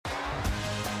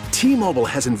T-Mobile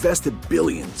has invested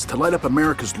billions to light up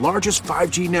America's largest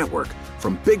 5G network,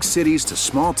 from big cities to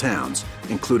small towns,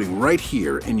 including right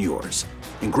here in yours.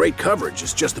 And great coverage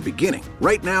is just the beginning.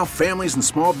 Right now, families and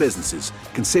small businesses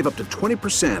can save up to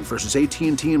 20% versus AT&T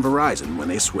and Verizon when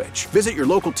they switch. Visit your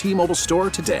local T-Mobile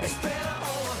store today.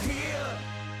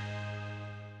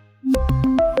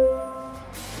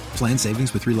 Plan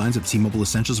savings with 3 lines of T-Mobile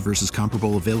Essentials versus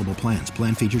comparable available plans.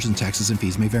 Plan features and taxes and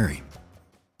fees may vary.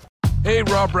 Hey,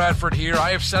 Rob Bradford here. I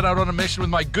have set out on a mission with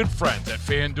my good friends at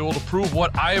FanDuel to prove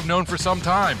what I have known for some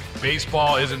time.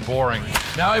 Baseball isn't boring.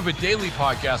 Now I have a daily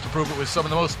podcast to prove it with some of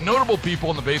the most notable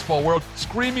people in the baseball world,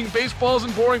 screaming baseball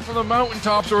isn't boring from the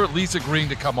mountaintops, or at least agreeing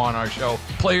to come on our show.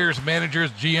 Players,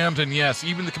 managers, GMs, and yes,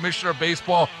 even the commissioner of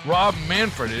baseball, Rob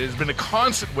Manfred. It has been a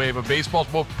constant wave of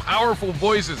baseball's most powerful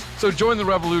voices. So join the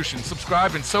revolution.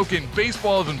 Subscribe and soak in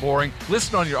Baseball Isn't Boring.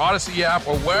 Listen on your Odyssey app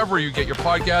or wherever you get your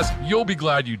podcast. You'll be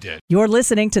glad you did. You're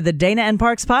listening to the Dana and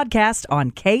Parks podcast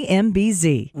on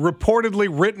KMBZ. Reportedly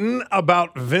written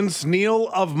about Vince Neil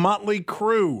of Motley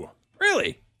Crue.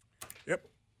 Really? Yep.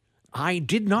 I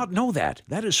did not know that.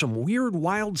 That is some weird,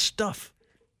 wild stuff.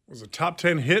 It was a top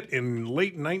 10 hit in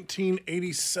late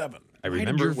 1987. I remember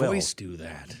Why did your well. voice do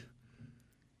that?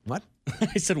 What?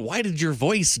 I said, why did your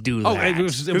voice do that? Oh, it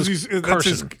was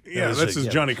Carson. That's his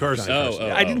Johnny Carson.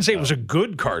 I didn't say it was a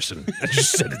good Carson. I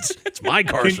just said it's my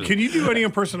Carson. Can you do any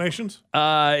impersonations?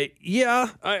 Yeah,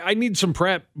 I need some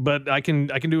prep, but I can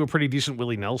do a pretty decent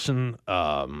Willie Nelson.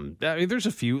 I mean, there's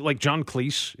a few, like John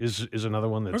Cleese is another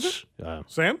one that's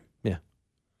Sam? Yeah.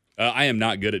 I am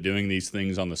not good at doing these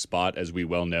things on the spot, as we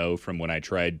well know from when I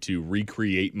tried to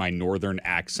recreate my northern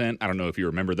accent. I don't know if you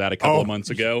remember that a couple of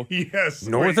months ago. Yes.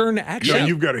 Northern accent? Yeah,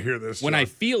 you've got to hear this. When I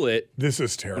feel it. This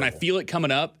is terrible. When I feel it coming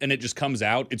up and it just comes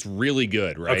out, it's really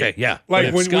good, right? Okay, yeah. Like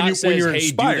if when you're hey,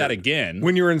 inspired. do that again.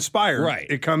 When you're inspired, Right.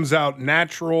 it comes out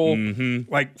natural,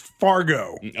 like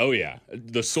Fargo. Oh, yeah.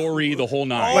 The sorry, the whole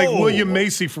nine. Like William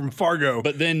Macy from Fargo.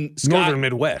 But then Scott, Northern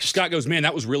Midwest. Scott goes, man,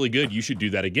 that was really good. You should do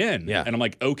that again. Yeah. And I'm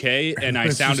like, okay. And I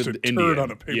It's just sounded a Indian. turd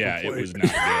on a paper Yeah, plate. it was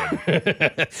not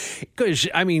good. Because,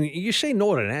 I mean, you say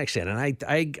Northern accent, and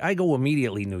I go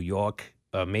immediately New York,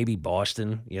 maybe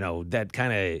Boston, that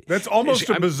kind of... That's almost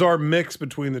a bizarre mix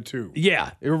between the two.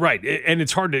 Yeah, you're right. And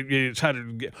it's hard to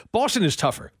get. Boston is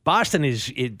tougher. Boston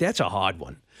that's a hard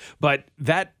one. But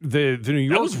the New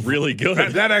York... That was really good.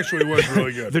 That actually was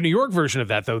really good. The New York version of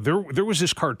that, though, there was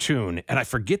this cartoon, and I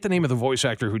forget the name of the voice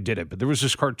actor who did it, but there was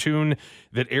this cartoon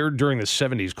that aired during the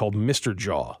 70s called Mr.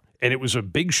 Jaw. And it was a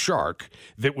big shark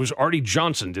that was Artie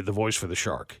Johnson did the voice for the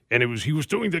shark. And he was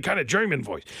doing the kind of German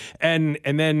voice. And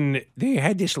then they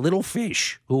had this little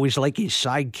fish who was like his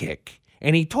sidekick.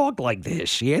 And he talked like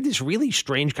this. He had this really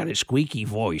strange kind of squeaky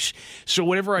voice. So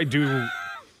whenever I do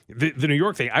the New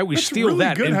York thing, I always That's steal really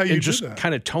that good how you and do just that.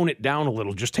 kind of tone it down a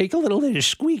little. Just take a little bit of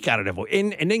squeak out of the voice.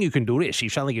 And then you can do this. You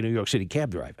sound like a New York City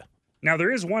cab driver. Now,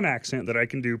 there is one accent that I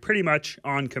can do pretty much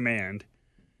on command.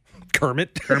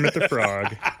 Kermit the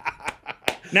Frog.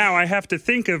 Now, I have to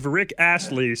think of Rick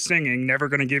Astley singing Never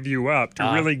Gonna Give You Up to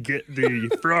really get the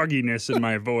frogginess in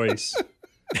my voice.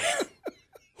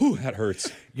 Whew, that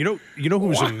hurts. You know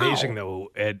who's amazing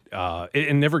though at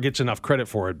and never gets enough credit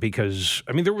for it, because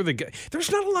I mean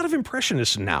there's not a lot of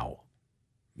impressionists now.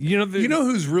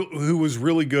 who was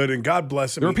really good, and God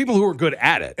bless him. There are people who are good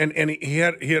at it, and he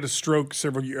had a stroke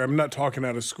several years. I'm not talking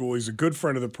out of school. He's a good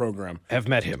friend of the program. Have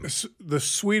met him. The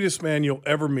sweetest man you'll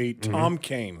ever meet, Tom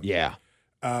Kane. Yeah.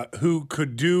 Who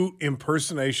could do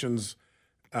impersonations,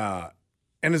 and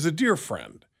is a dear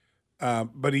friend.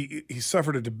 But he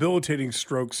suffered a debilitating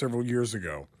stroke several years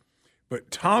ago.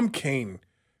 But Tom Kane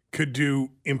could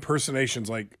do impersonations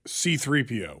like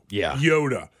C-3PO,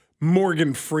 Yoda,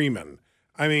 Morgan Freeman.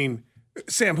 I mean,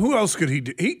 Sam, who else could he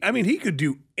do? He could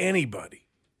do anybody.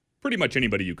 Pretty much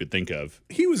anybody you could think of.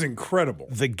 He was incredible.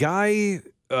 The guy,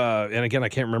 and again, I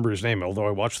can't remember his name, although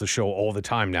I watch the show all the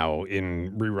time now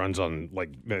in reruns on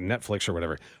like Netflix or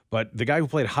whatever. But the guy who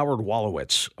played Howard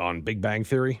Wolowitz on Big Bang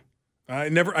Theory. I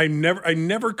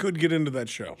never could get into that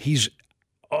show. He's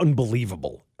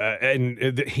unbelievable.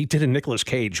 And he did a Nicolas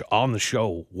Cage on the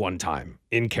show one time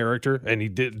in character, and he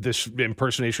did this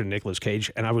impersonation of Nicolas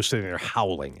Cage, and I was sitting there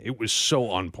howling. It was so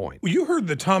on point. Well, you heard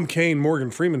the Tom Kane,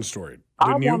 Morgan Freeman story,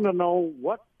 didn't you? I want to know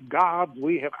what gods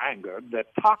we have angered that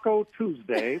Taco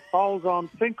Tuesday falls on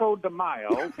Cinco de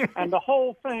Mayo, and the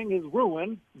whole thing is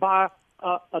ruined by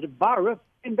a virus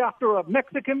named after a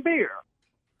Mexican beer.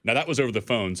 Now, that was over the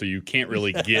phone, so you can't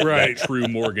really get Right. that true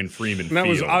Morgan Freeman And that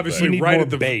was feel, obviously but- right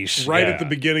at the bass. at the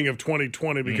beginning of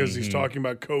 2020 because he's Mhm. talking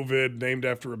about COVID named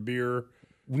after a beer.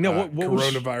 No, what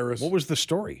was coronavirus. What was the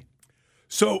story?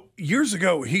 So years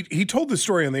ago, he told this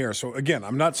story on the air. So again,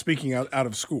 I'm not speaking out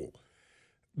of school.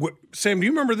 Sam, do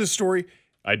you remember this story?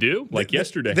 I do,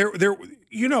 yesterday. There,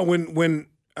 when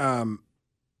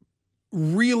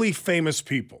really famous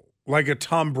people like a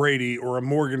Tom Brady or a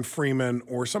Morgan Freeman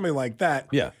or somebody like that,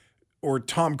 or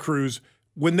Tom Cruise,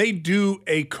 when they do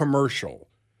a commercial,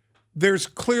 there's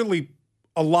clearly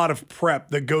a lot of prep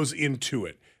that goes into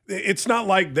it. It's not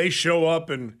like they show up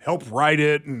and help write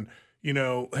it and,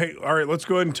 hey, all right, let's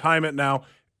go ahead and time it now.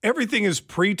 Everything is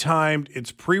pre-timed.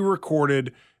 It's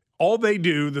pre-recorded. All they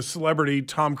do, the celebrity,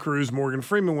 Tom Cruise, Morgan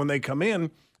Freeman, when they come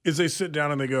in, is they sit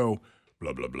down and they go,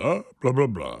 blah, blah, blah, blah, blah,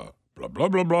 blah, blah, blah,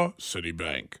 blah, blah,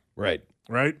 Citibank. Right.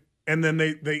 Right? And then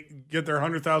they get their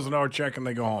 $100,000 check and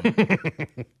they go home.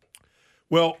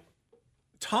 Well,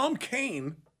 Tom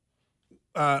Kane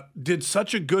did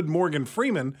such a good Morgan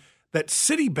Freeman that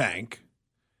Citibank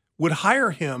would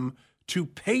hire him to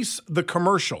pace the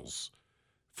commercials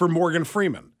for Morgan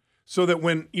Freeman so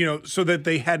that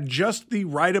they had just the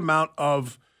right amount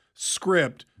of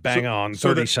script. Bang on,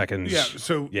 30 seconds. Yeah.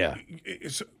 So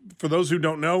for those who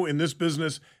don't know, in this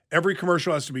business, every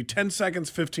commercial has to be 10 seconds,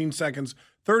 15 seconds,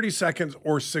 30 seconds,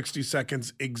 or 60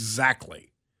 seconds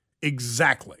exactly.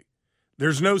 Exactly.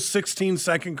 There's no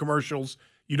 16-second commercials.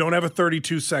 You don't have a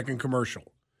 32-second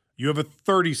commercial. You have a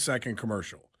 30-second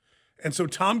commercial. And so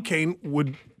Tom Kane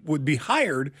would be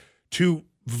hired to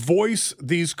voice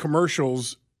these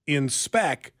commercials in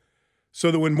spec so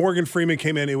that when Morgan Freeman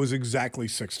came in, it was exactly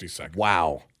 60 seconds.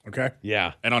 Wow. Okay?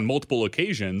 Yeah. And on multiple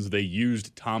occasions, they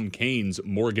used Tom Kane's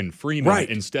Morgan Freeman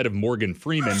instead of Morgan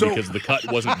Freeman because the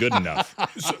cut wasn't good enough.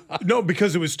 No,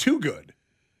 because it was too good.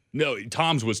 No,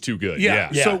 Tom's was too good.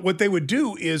 Yeah. So what they would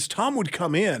do is Tom would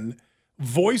come in,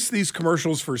 voice these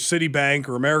commercials for Citibank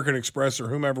or American Express or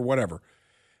whomever, whatever.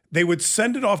 They would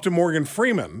send it off to Morgan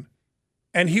Freeman,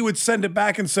 and he would send it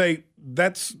back and say,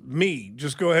 that's me.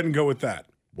 Just go ahead and go with that.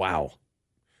 Wow.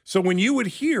 So when you would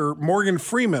hear Morgan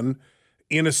Freeman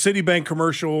in a Citibank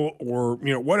commercial or,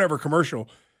 whatever commercial,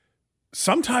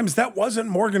 sometimes that wasn't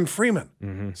Morgan Freeman.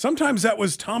 Mm-hmm. Sometimes that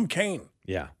was Tom Kane.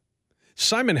 Yeah.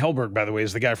 Simon Helberg, by the way,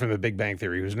 is the guy from The Big Bang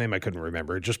Theory, whose name I couldn't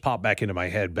remember. It just popped back into my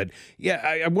head. But yeah,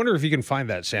 I wonder if you can find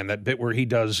that, Sam, that bit where he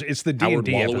does, it's the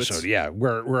D&D episode. Yeah,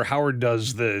 where Howard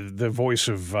does the voice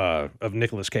of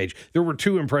Nicolas Cage. There were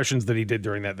two impressions that he did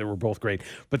during that were both great.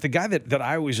 But the guy that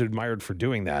I always admired for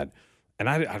doing that, and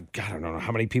I don't know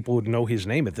how many people would know his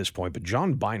name at this point, but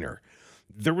John Biner.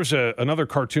 There was another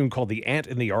cartoon called The Ant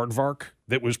and the Aardvark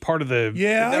that was part of the...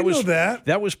 Yeah, I know that.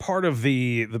 That was part of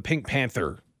the Pink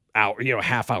Panther hour,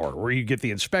 half hour, where you get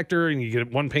the inspector and you get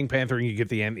one Pink Panther and you get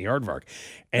the Ant and the Aardvark.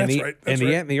 And the Ant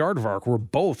and the Aardvark were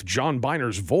both John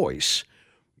Biner's voice.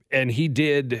 And he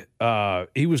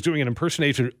was doing an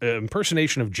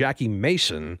impersonation of Jackie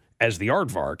Mason as the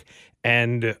Aardvark.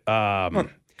 And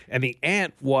the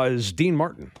Ant was Dean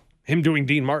Martin. Him doing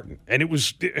Dean Martin. And it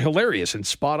was hilarious and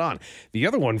spot on. The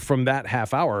other one from that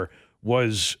half hour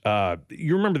was,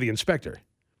 you remember the inspector?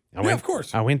 Of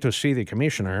course. I went to see the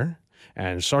commissioner,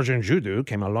 and Sergeant Judu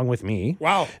came along with me.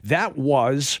 Wow. That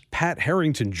was Pat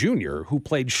Harrington Jr., who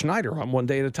played Schneider on One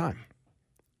Day at a Time.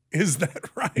 Is that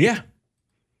right? Yeah.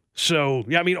 So,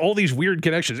 all these weird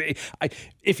connections.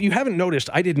 If you haven't noticed,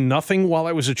 I did nothing while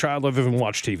I was a child other than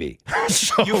watch TV.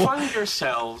 So, you find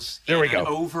yourselves in an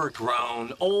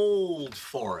overgrown old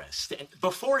forest. And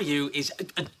before you is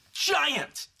a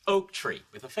giant oak tree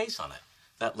with a face on it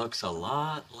that looks a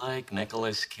lot like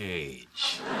Nicolas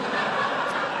Cage.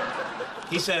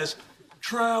 He says,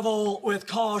 travel with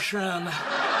caution.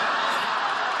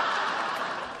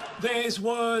 These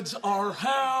woods are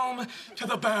home to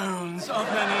the bones of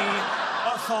many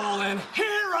a fallen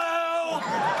hero.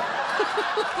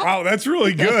 Wow, that's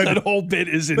really good. That whole bit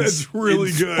is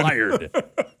inspired.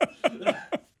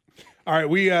 All right,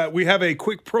 we have a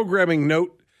quick programming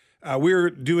note. We're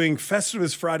doing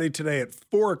Festivus Friday today at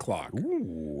 4 o'clock.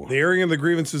 Ooh. The airing of the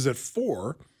grievances at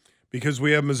 4 because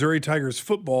we have Missouri Tigers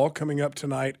football coming up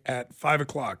tonight at 5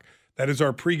 o'clock. That is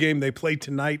our pregame. They play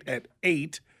tonight at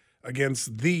 8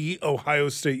 against the Ohio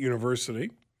State University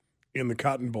in the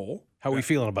Cotton Bowl. How are we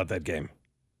feeling about that game?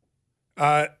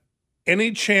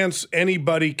 Any chance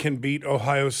anybody can beat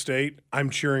Ohio State, I'm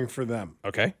cheering for them.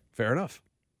 Okay, fair enough.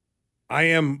 I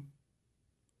am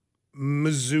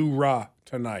Missouri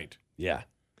tonight. Yeah.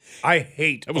 I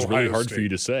hate That was Ohio really hard State. for you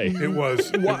to say. It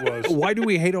was. Why do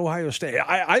we hate Ohio State?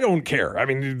 I don't care. I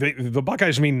mean, the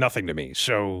Buckeyes mean nothing to me.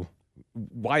 So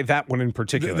why that one in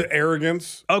particular? The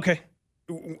arrogance. Okay.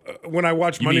 When I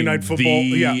watch Monday Night Football,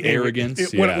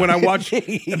 arrogance. When I watch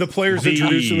the players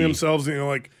introducing themselves,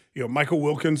 Michael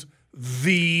Wilkins,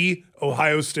 the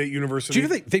Ohio State University. Do you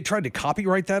know they tried to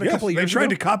copyright that a Yes, couple of years they tried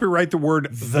ago? to copyright the word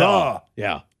the.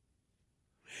 Yeah.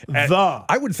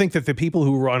 I would think that the people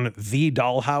who run the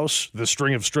Dollhouse, the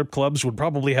string of strip clubs, would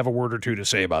probably have a word or two to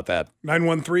say about that.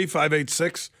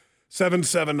 913-586-7798,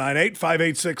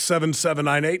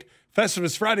 586-7798.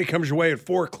 Festivus Friday comes your way at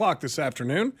 4 o'clock this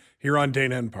afternoon here on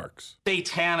Dana and Parks.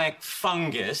 Satanic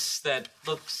fungus that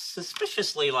looks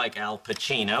suspiciously like Al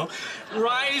Pacino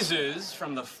rises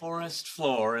from the forest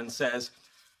floor and says,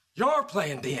 "You're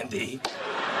playing D&D.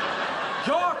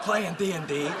 You're playing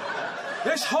D&D.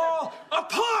 This whole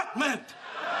apartment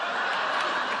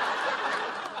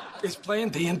is playing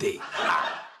D&D."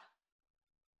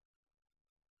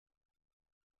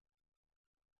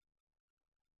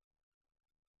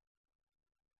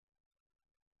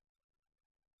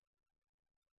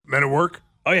 Men at Work?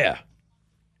 Oh, yeah.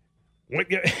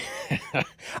 I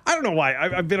don't know why.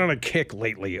 I've been on a kick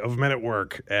lately of Men at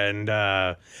Work, and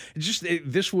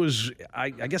this was, I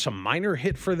guess, a minor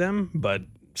hit for them, but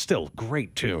still,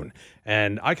 great tune.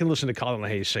 And I can listen to Colin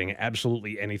LaHaye sing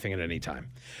absolutely anything at any time.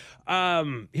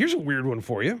 Here's a weird one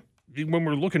for you. When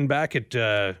we're looking back at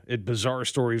bizarre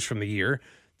stories from the year,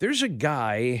 there's a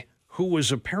guy who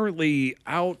was apparently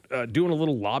out doing a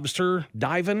little lobster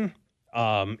diving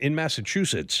in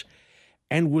Massachusetts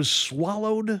and was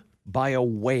swallowed by a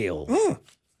whale.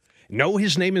 No,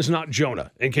 his name is not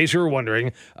Jonah, in case you were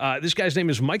wondering. This guy's name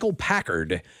is Michael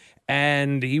Packard,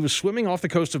 and he was swimming off the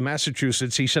coast of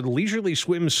Massachusetts. He said leisurely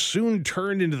swims soon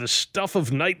turned into the stuff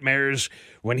of nightmares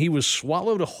when he was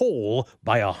swallowed whole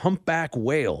by a humpback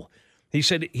whale. He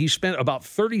said he spent about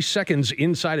 30 seconds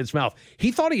inside its mouth.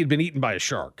 He thought he had been eaten by a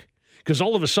shark because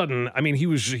all of a sudden, I mean,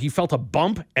 he felt a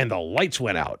bump and the lights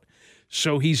went out.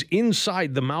 So he's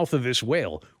inside the mouth of this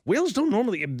whale. Whales don't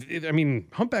normally, I mean,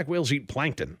 humpback whales eat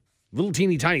plankton, little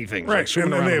teeny tiny things like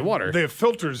swimming around in the water. They have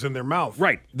filters in their mouth.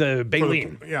 Right, the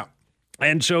baleen. Yeah.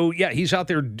 And so, yeah, he's out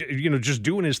there, just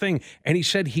doing his thing. And he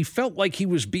said he felt like he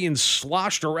was being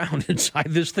sloshed around inside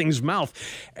this thing's mouth.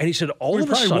 And he said all of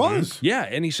a sudden, yeah,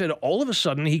 and he said all of a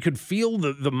sudden he could feel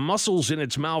the muscles in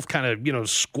its mouth kind of,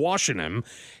 squashing him.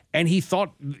 And he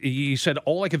said,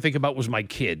 all I could think about was my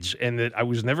kids and that I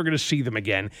was never going to see them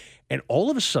again. And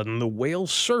all of a sudden, the whale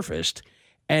surfaced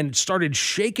and started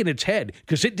shaking its head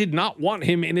because it did not want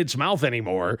him in its mouth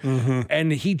anymore. Mm-hmm.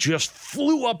 And he just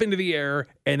flew up into the air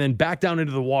and then back down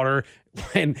into the water.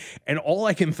 And all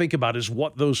I can think about is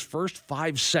what those first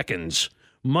 5 seconds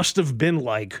must have been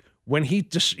like when he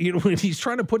just, when he's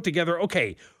trying to put together,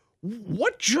 okay,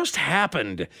 what just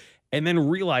happened? And then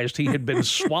realized he had been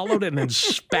swallowed and then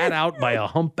spat out by a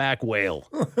humpback whale.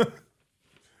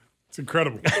 It's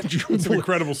incredible. It's an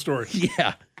incredible story.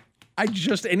 Yeah.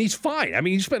 And he's fine. I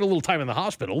mean, he spent a little time in the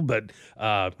hospital, but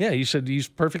he said he's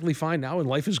perfectly fine now and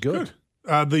life is good.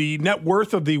 The net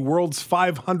worth of the world's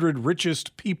 500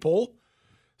 richest people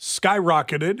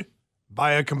skyrocketed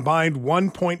by a combined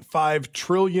 $1.5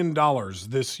 trillion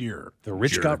this year. The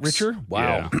rich got richer?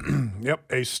 Wow. Yeah.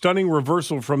 Yep. A stunning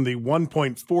reversal from the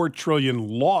 $1.4 trillion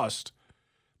lost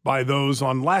by those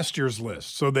on last year's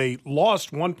list. So they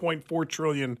lost $1.4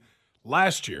 trillion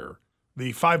last year,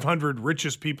 the 500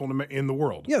 richest people in the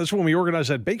world. Yeah, that's when we organized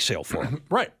that bake sale for them.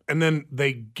 Right. And then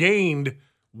they gained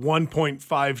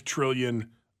 $1.5 trillion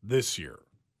this year.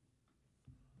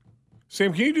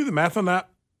 Sam, can you do the math on that?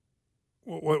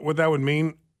 What that would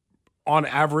mean on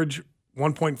average,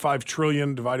 1.5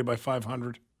 trillion divided by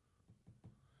 500?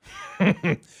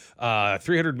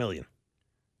 300 million.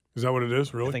 Is that what it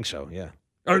is, really? I think so, yeah.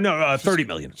 Or no, 30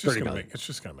 million. It's just 30 gonna million. it's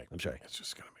just going to make I'm sorry. It's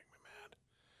just going to make me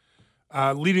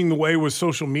mad. Leading the way was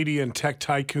social media and tech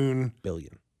tycoon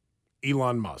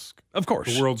Elon Musk. Of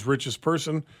course. The world's richest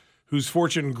person whose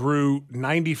fortune grew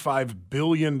 $95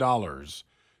 billion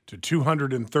to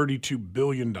 $232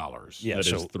 billion. Yeah, that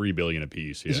is $3 billion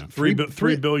apiece. Yeah,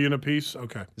 $3 billion apiece.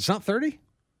 Okay, it's not 30.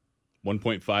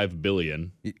 1.5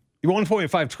 billion.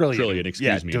 1.5 trillion. Trillion,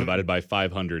 excuse me. Divided by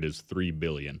 500 is 3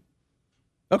 billion.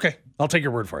 Okay, I'll take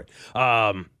your word for it.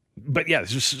 But yeah,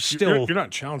 it's just still. You're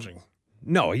not challenging.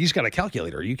 No, he's got a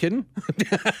calculator. Are you kidding?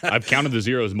 I've counted the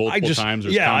zeros multiple times.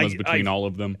 There's commas between all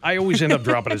of them. I always end up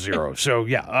dropping a zero. So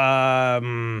yeah.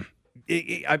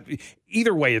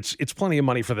 Either way, it's plenty of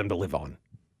money for them to live on.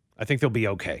 I think they'll be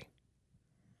okay.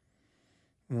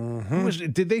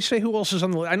 Mm-hmm. Did they say who else is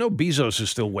on the list? I know Bezos is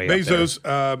still way up there.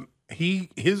 Bezos,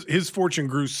 his fortune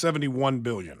grew $71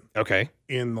 billion. Okay.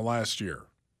 In the last year,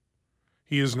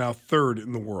 he is now third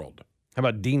in the world. How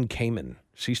about Dean Kamen?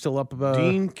 Is he still up?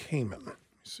 Dean Kamen. Let me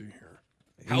see here.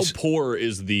 How poor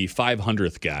is the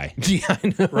 500th guy? Yeah,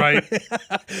 I know. Right.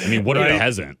 I mean, what if it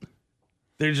hasn't?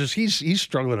 He's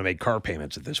struggling to make car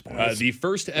payments at this point. The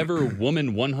first ever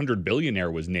woman 100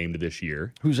 billionaire was named this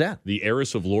year. Who's that? The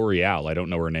heiress of L'Oreal. I don't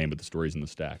know her name, but the story's in the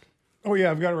stack. Oh,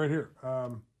 yeah, I've got it right here.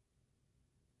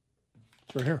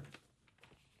 It's right here.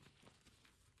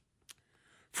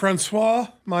 Francois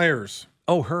Myers.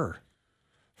 Oh, her.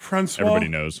 Francois Everybody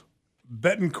knows.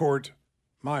 Betancourt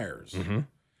Myers.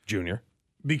 Junior.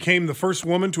 Became the first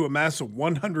woman to amass a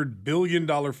 $100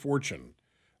 billion fortune,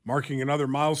 marking another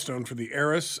milestone for the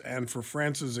heiress and for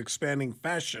France's expanding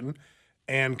fashion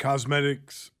and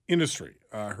cosmetics industry.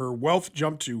 Her wealth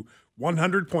jumped to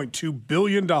 $100.2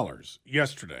 billion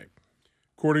yesterday,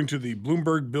 according to the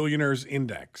Bloomberg Billionaires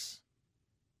Index.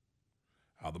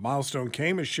 The milestone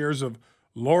came as shares of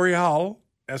L'Oreal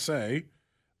SA,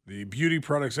 the beauty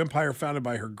products empire founded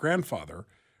by her grandfather,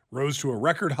 rose to a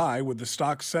record high with the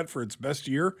stock set for its best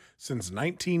year since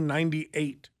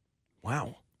 1998.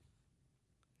 Wow.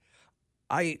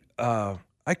 I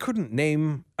couldn't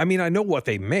name. I mean, I know what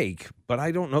they make, but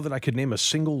I don't know that I could name a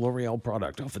single L'Oreal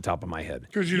product off the top of my head.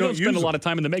 Because You don't spend a lot of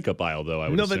time in the makeup aisle, though, I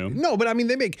would assume. No, but I mean,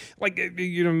 they make, like,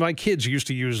 my kids used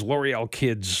to use L'Oreal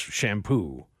Kids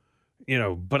shampoo,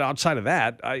 but outside of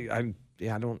that, I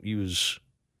don't use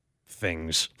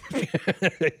things.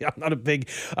 I'm not a big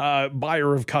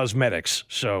buyer of cosmetics,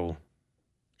 so.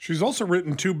 She's also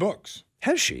written 2 books.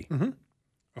 Has she? Mm-hmm.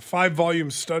 A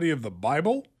 5-volume study of the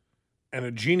Bible and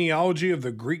a genealogy of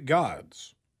the Greek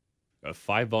gods. A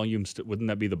 5-volume, wouldn't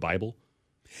that be the Bible?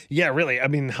 Yeah, really. I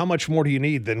mean, how much more do you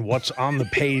need than what's on the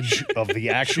page of the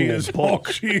actual book?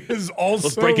 She is also.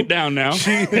 Let's break it down now.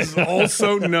 She is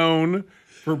also known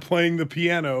for playing the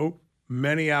piano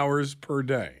many hours per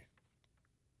day.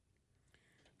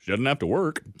 She doesn't have to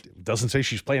work. Doesn't say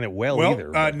she's playing it well either.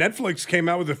 Netflix came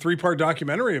out with a 3-part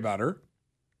documentary about her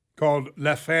called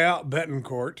L'Affaire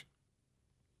Betancourt.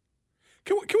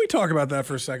 Can we talk about that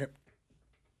for a second?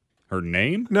 Her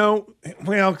name? No.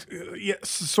 Well, yes,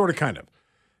 sort of, kind of.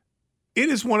 It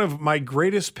is one of my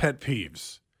greatest pet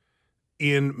peeves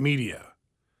in media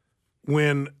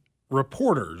when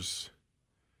reporters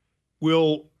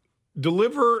will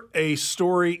deliver a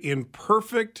story in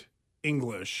perfect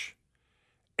English,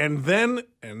 and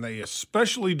they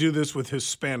especially do this with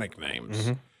Hispanic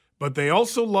names, but they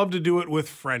also love to do it with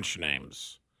French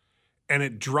names. And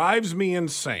it drives me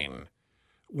insane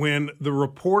when the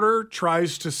reporter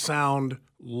tries to sound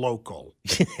local.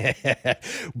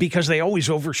 Because they always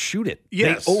overshoot it.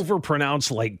 Yes. They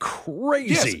overpronounce like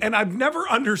crazy. Yes, and I've never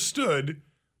understood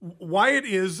why it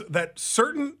is that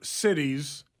certain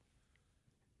cities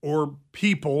or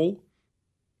people...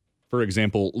 For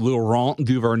example, Laurent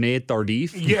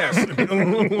Duvernay-Tardif. Yes.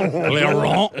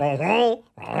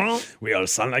 We all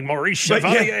sound like Maurice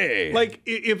Chevalier. Yeah, like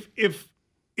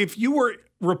if you were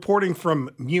reporting from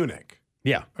Munich,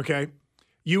 yeah, okay,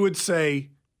 you would say,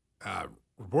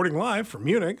 reporting live from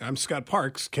Munich, I'm Scott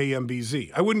Parks,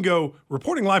 KMBZ. I wouldn't go,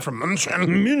 reporting live from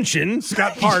München,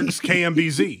 Scott Parks,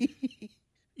 KMBZ.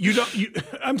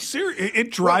 I'm serious.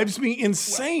 It drives me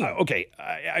insane. Okay.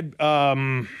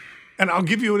 And I'll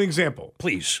give you an example.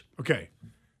 Please. Okay.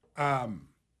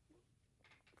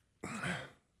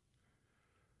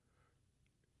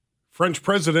 French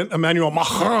President Emmanuel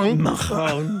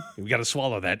Macron. We got to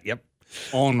swallow that. Yep.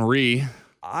 Henri.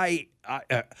 I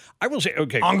will say,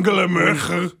 okay. Angela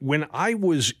Merkel. When I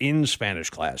was in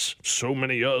Spanish class so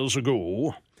many years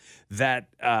ago, that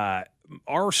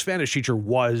our Spanish teacher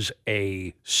was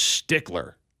a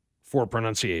stickler for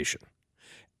pronunciation.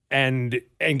 And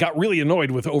got really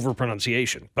annoyed with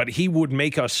overpronunciation. But he would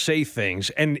make us say things.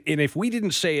 And if we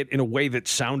didn't say it in a way that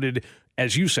sounded,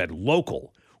 as you said,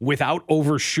 local, without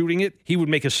overshooting it, he would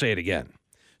make us say it again.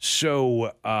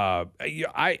 So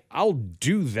I'll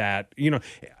do that.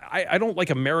 I don't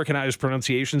like Americanized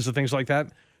pronunciations and things like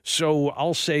that. So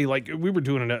I'll say, like, we were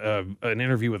doing an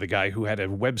interview with a guy who had a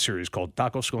web series called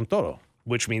Tacos con Todo,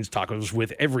 which means tacos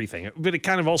with everything. But it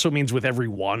kind of also means with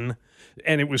everyone.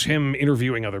 And it was him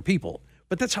interviewing other people.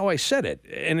 But that's how I said it.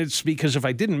 And it's because if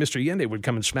I didn't, Mr. Allende would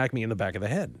come and smack me in the back of the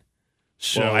head.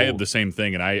 So Well, I had the same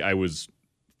thing, and I was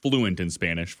fluent in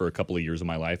Spanish for a couple of years of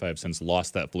my life. I have since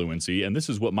lost that fluency, and this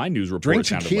is what my news report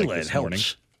sounded like this morning.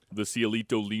 The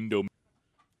cielito lindo.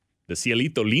 The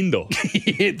cielito lindo.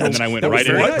 And then I went right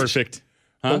into it. Perfect.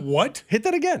 Huh? The what? Hit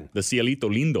that again. The cielito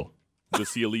lindo. The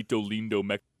cielito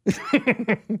lindo.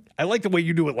 I like the way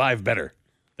you do it live better.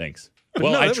 Thanks.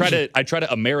 Well, I try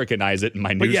to Americanize it in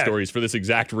my news stories for this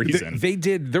exact reason. They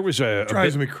did. There was a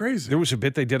drives bit, me crazy. There was a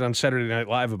bit they did on Saturday Night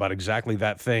Live about exactly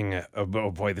that thing.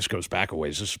 Oh boy, this goes back a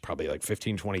ways. This is probably like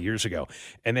 15, 20 years ago.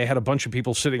 And they had a bunch of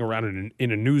people sitting around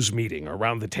in a news meeting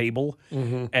around the table.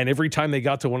 Mm-hmm. And every time they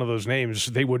got to one of those names,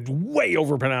 they would way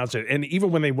overpronounce it. And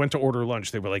even when they went to order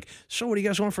lunch, they were like, "So what do you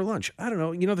guys want for lunch?" "I don't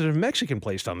know. You know, there's a Mexican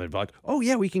place down there." They're like, "Oh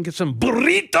yeah, we can get some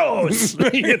burritos."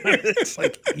 It's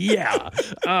like, yeah,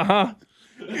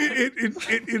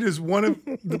 It is one of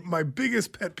my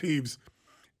biggest pet peeves.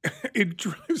 It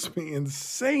drives me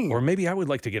insane. Or maybe I would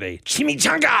like to get a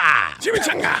chimichanga.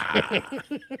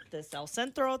 This El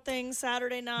Centro thing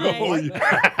Saturday night. Oh,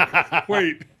 yeah.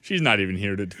 Wait. She's not even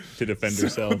here to defend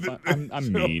herself.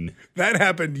 I'm mean. That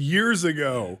happened years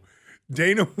ago.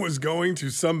 Dana was going to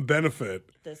some benefit.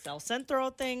 This El Centro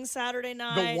thing Saturday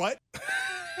night. The what?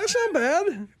 That's not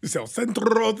bad. This El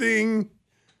Centro thing.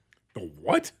 The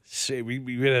what? See,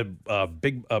 we had a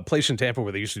big place in Tampa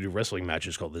where they used to do wrestling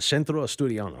matches called the Centro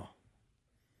Asturiano.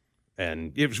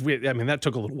 And it was weird. I mean, that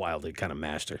took a little while to kind of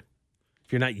master.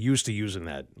 If you're not used to using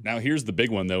that. Now, here's the big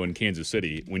one, though, in Kansas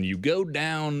City. When you go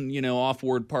down, off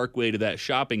Ward Parkway to that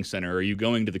shopping center, are you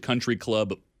going to the Country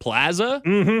Club Plaza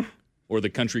or the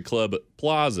Country Club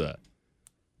Plaza?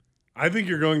 I think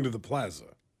you're going to the Plaza.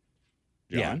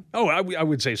 John? Yeah. Oh, I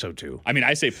would say so, too. I mean,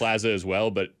 I say Plaza as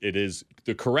well, but it is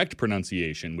the correct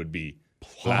pronunciation would be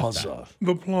Plaza.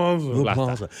 The Plaza. The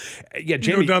Plaza. Yeah,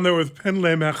 Jamie. You go down there with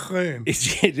Penle Machin.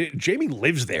 Jamie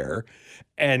lives there,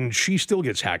 and she still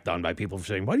gets hacked on by people for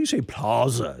saying, "Why do you say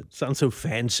Plaza? It sounds so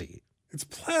fancy." It's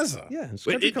Plaza. Yeah, it's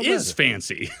it is Plaza.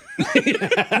 fancy.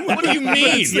 What do you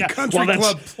mean? It's the Country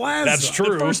Club Plaza. That's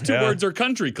true. The first two words are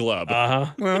Country Club. Uh-huh.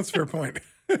 Well, that's a fair point.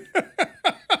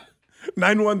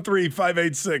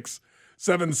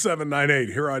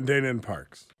 913-586-7798 here on Dana and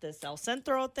Parks. This El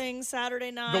Centro thing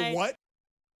Saturday night. The what?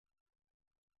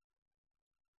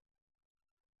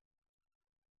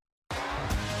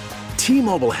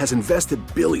 T-Mobile has invested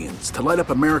billions to light up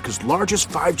America's largest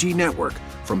 5G network,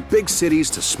 from big cities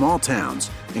to small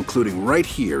towns, including right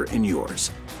here in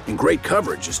yours. And great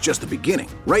coverage is just the beginning.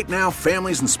 Right now,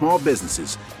 families and small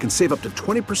businesses can save up to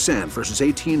 20% versus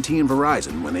AT&T and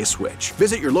Verizon when they switch.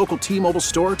 Visit your local T-Mobile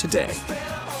store today.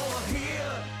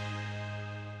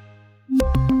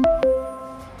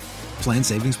 Plan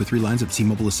savings with 3 lines of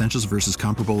T-Mobile Essentials versus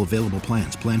comparable available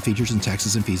plans. Plan features and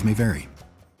taxes and fees may vary.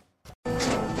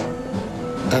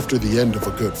 After the end of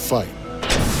a good fight,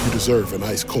 you deserve an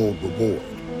ice-cold reward.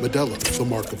 Modelo is the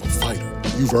mark of a fighter.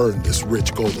 You've earned this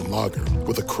rich golden lager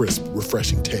with a crisp,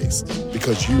 refreshing taste.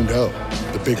 Because you know,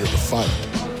 the bigger the fight,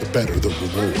 the better the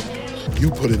reward. You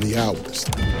put in the hours,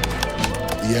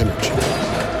 the energy,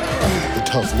 the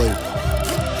tough labor.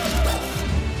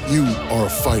 You are a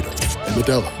fighter, and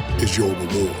Modelo is your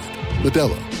reward.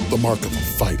 Modelo, the mark of a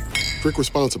fighter. Drink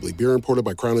responsibly. Beer imported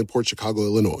by Crown Imports, Chicago,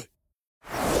 Illinois.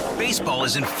 Baseball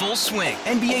is in full swing.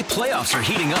 NBA playoffs are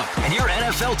heating up, and your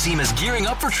NFL team is gearing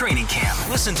up for training camp.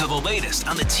 Listen to the latest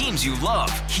on the teams you love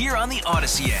here on the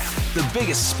Odyssey app. The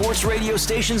biggest sports radio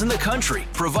stations in the country,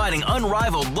 providing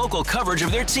unrivaled local coverage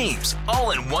of their teams,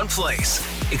 all in one place.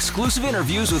 Exclusive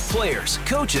interviews with players,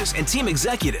 coaches, and team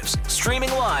executives,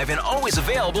 streaming live and always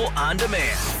available on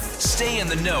demand. Stay in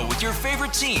the know with your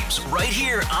favorite teams right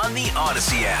here on the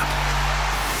Odyssey app.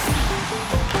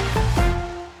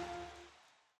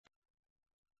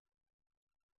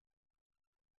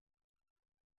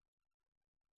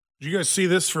 Did you guys see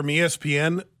this from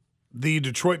ESPN? The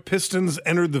Detroit Pistons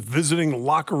entered the visiting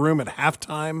locker room at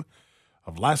halftime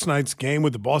of last night's game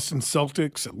with the Boston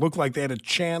Celtics. It looked like they had a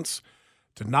chance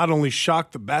to not only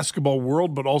shock the basketball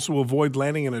world, but also avoid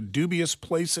landing in a dubious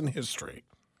place in history.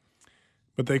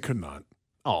 But they could not.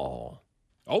 Oh.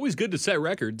 Always good to set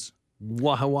records.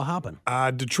 What happened?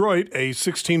 Detroit, a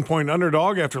 16-point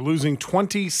underdog after losing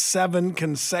 27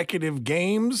 consecutive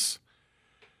games,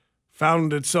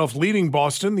 found itself leading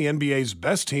Boston, the NBA's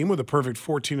best team, with a perfect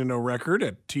 14-0 record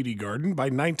at TD Garden by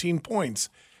 19 points.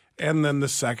 And then the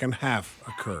second half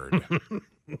occurred.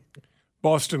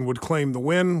 Boston would claim the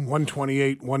win,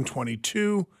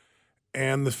 128-122.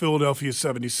 And the Philadelphia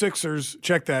 76ers,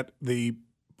 check that, the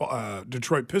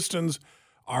Detroit Pistons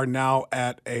are now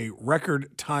at a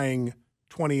record-tying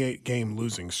 28-game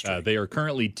losing streak. They are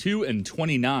currently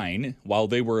 2-29. While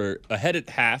they were ahead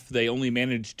at half, they only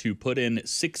managed to put in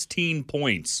 16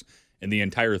 points in the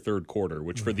entire third quarter,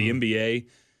 which for the NBA,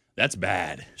 that's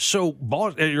bad. So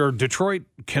Detroit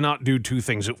cannot do two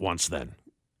things at once then,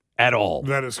 at all.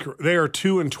 That is correct. They are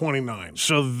 2-29.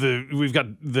 So we've got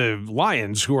the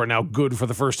Lions, who are now good for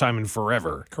the first time in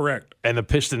forever. Correct. And the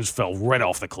Pistons fell right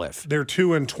off the cliff. They're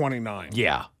 2-29.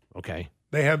 Yeah. Okay.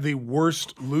 They have the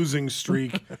worst losing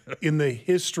streak in the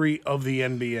history of the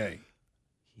NBA.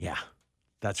 Yeah,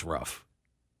 that's rough.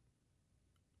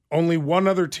 Only one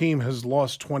other team has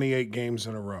lost 28 games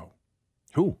in a row.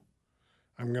 Who?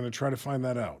 I'm going to try to find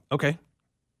that out. Okay.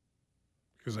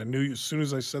 Because I knew as soon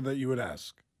as I said that, you would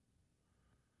ask.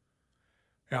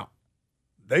 Yeah.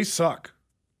 They suck.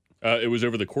 It was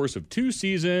over the course of 2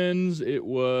 seasons. It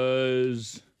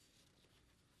was...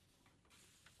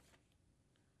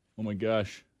 Oh, my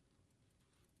gosh.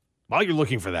 While you're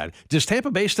looking for that, does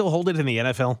Tampa Bay still hold it in the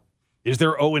NFL? Is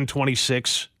their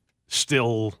 0-26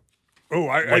 still... Oh,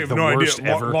 I have no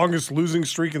idea. Longest losing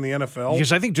streak in the NFL?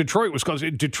 Because I think Detroit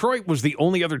was the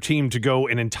only other team to go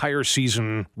an entire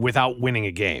season without winning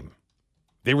a game.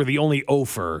 They were the only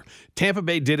offer. Tampa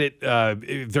Bay did it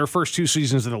their first 2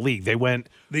 seasons in the league. They went...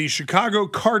 The Chicago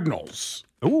Cardinals.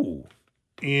 Ooh.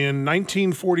 In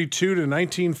 1942 to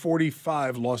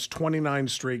 1945, lost 29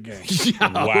 straight games.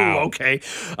 Wow. Okay.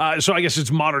 So I guess it's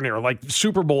modern era, like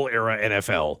Super Bowl era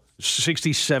NFL,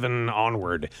 67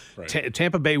 onward. Right.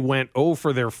 Tampa Bay went 0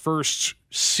 for their first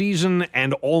season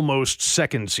and almost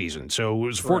second season. So it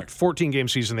was 14-game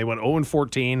season. They went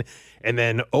 0-14 and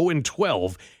then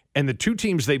 0-12. And the 2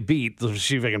 teams they beat, let's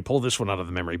see if I can pull this one out of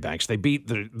the memory banks. They beat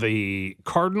the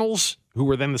Cardinals, who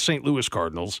were then the St. Louis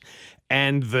Cardinals,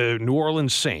 and the New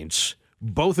Orleans Saints,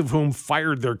 both of whom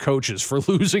fired their coaches for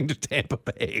losing to Tampa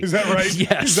Bay. Is that right?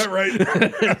 Yes. Is that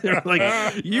right?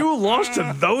 Like, you lost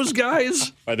to those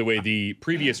guys? By the way, the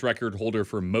previous record holder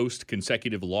for most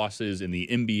consecutive losses in the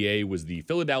NBA was the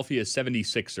Philadelphia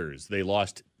 76ers. They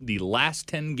lost the last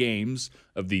 10 games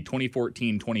of the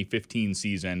 2014-2015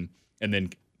 season and then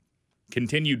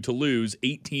continued to lose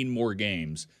 18 more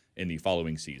games in the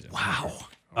following season. Wow.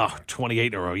 Oh,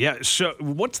 28 in a row. Yeah. So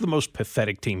what's the most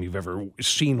pathetic team you've ever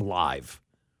seen live?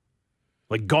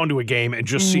 Like gone to a game and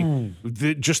just seen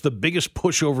just the biggest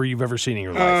pushover you've ever seen in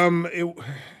your life?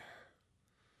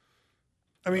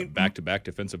 Back-to-back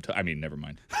defensive never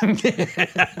mind. I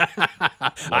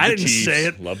didn't say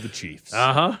it. Love the Chiefs.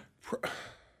 Uh-huh.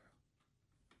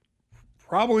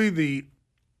 Probably the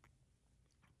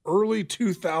early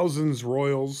 2000s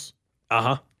Royals.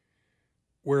 Uh-huh.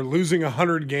 Where losing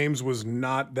 100 games was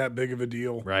not that big of a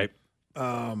deal. Right.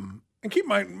 And keep in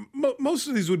mind, most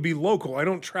of these would be local. I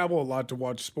don't travel a lot to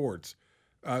watch sports.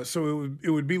 So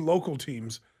it would be local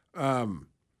teams. So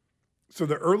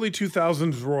the early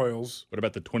 2000s Royals. What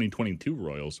about the 2022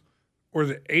 Royals? Or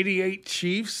the 88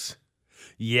 Chiefs?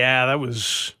 Yeah, that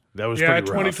was pretty rough.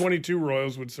 2022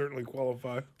 Royals would certainly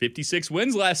qualify. 56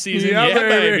 wins last season. Yeah,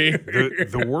 baby.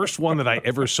 The worst one that I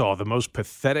ever saw, the most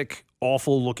pathetic,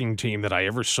 awful-looking team that I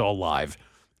ever saw live,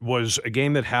 was a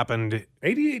game that happened.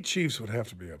 88 Chiefs would have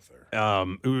to be up there.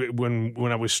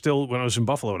 When I was in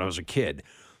Buffalo when I was a kid.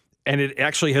 And it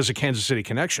actually has a Kansas City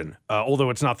connection, although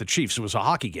it's not the Chiefs. It was a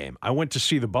hockey game. I went to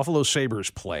see the Buffalo Sabres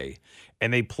play,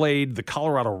 and they played the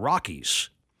Colorado Rockies,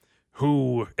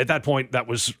 who, at that point, that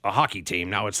was a hockey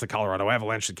team. Now it's the Colorado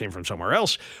Avalanche that came from somewhere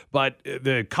else. But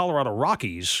the Colorado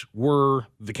Rockies were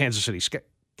the Kansas City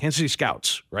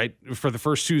Scouts, right, for the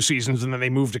first 2 seasons, and then they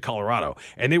moved to Colorado.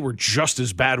 And they were just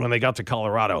as bad when they got to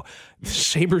Colorado. The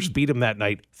Sabres beat them that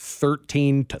night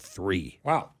 13-3.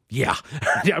 Wow. Yeah.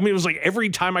 I mean, it was like every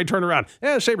time I turned around,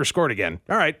 Sabres scored again.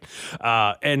 All right.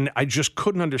 And I just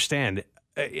couldn't understand.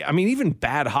 I mean, even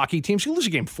bad hockey teams, you lose a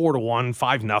game 4-1,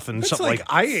 5-0, something like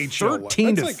IHL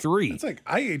 13-3. That's like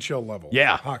IHL level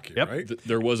hockey, Yep. right?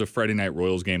 There was a Friday Night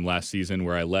Royals game last season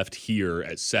where I left here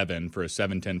at 7 for a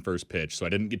 7:10 first pitch, so I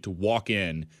didn't get to walk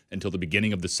in until the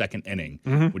beginning of the second inning.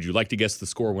 Mm-hmm. Would you like to guess the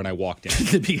score when I walked in?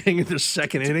 The beginning of the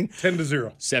second inning?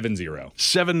 10-0. 7-0.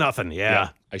 7-0, yeah.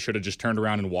 I should have just turned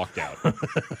around and walked out.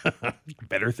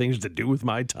 Better things to do with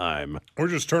my time. Or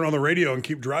just turn on the radio and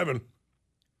keep driving.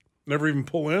 Never even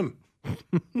pull in.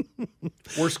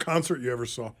 Worst concert you ever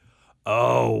saw?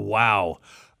 Oh, wow.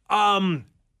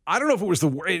 I don't know if it was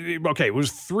it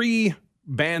was 3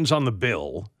 bands on the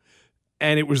bill,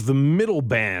 and it was the middle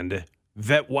band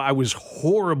that I was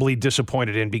horribly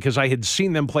disappointed in because I had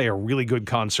seen them play a really good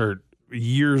concert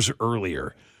years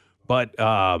earlier. But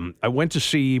I went to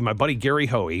see my buddy Gary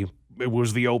Hoey. It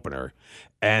was the opener,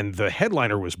 and the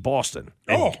headliner was Boston.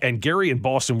 And Gary and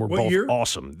Boston were both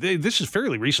awesome. This is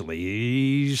fairly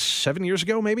recently, 7 years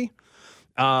ago, maybe.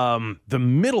 The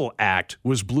middle act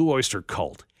was Blue Oyster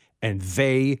Cult, and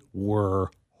they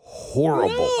were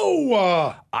horrible.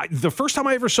 No! The first time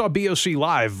I ever saw BOC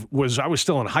live was I was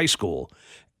still in high school,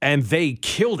 and they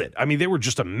killed it. I mean, they were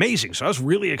just amazing. So I was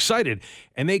really excited,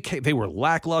 and they were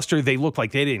lackluster. They looked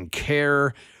like they didn't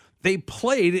care. They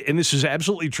played, and this is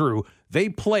absolutely true, they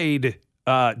played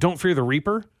Don't Fear the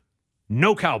Reaper,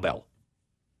 no cowbell.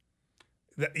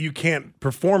 You can't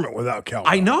perform it without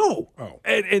cowbell. I know. Oh.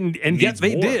 And yet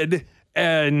they did.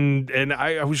 And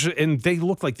I was, and they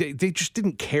looked like they just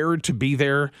didn't care to be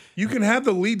there. You can have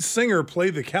the lead singer play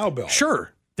the cowbell.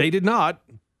 Sure. They did not.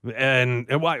 And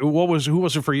who was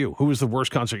it for you? Who was the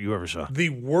worst concert you ever saw? The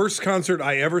worst concert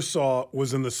I ever saw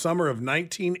was in the summer of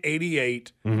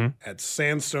 1988 at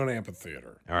Sandstone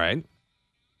Amphitheater. All right.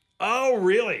 Oh,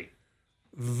 really?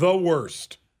 The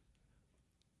worst.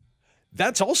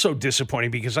 That's also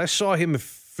disappointing because I saw him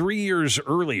 3 years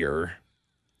earlier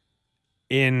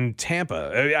in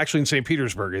Tampa, actually in St.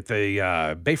 Petersburg at the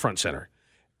Bayfront Center,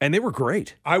 and they were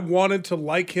great. I wanted to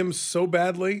like him so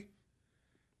badly,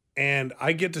 and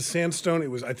I get to Sandstone.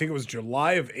 I think it was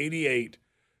July of '88.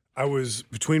 I was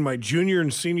between my junior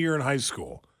and senior year in high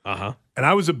school, and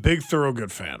I was a big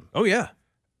Thorogood fan. Oh yeah,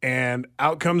 and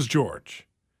out comes George,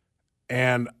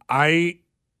 and I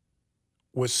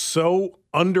was so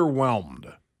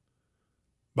underwhelmed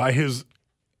by his,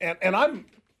 and I'm.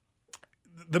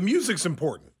 The music's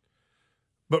important,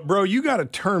 but bro, you got to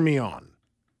turn me on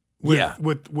with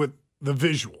the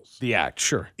visuals, the act.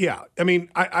 Sure, yeah. I mean,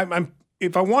 I'm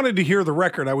if I wanted to hear the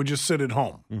record, I would just sit at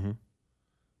home.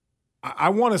 I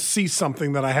want to see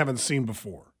something that I haven't seen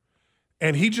before,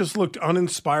 and he just looked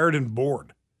uninspired and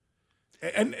bored.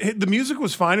 And the music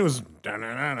was fine. It was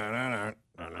not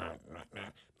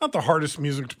the hardest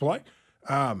music to play,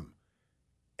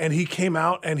 and he came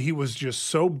out and he was just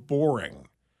so boring.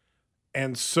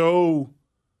 And so,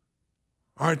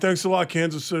 all right, thanks a lot,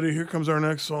 Kansas City. Here comes our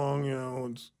next song,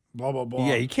 it's blah, blah, blah.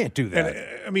 Yeah, you can't do that.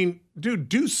 And, I mean, dude,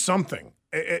 do something.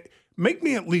 Make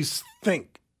me at least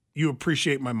think you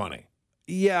appreciate my money.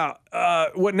 Yeah.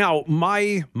 Now,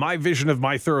 my vision of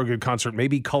my Thorogood concert may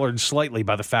be colored slightly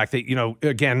by the fact that,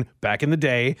 again, back in the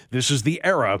day, this is the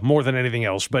era more than anything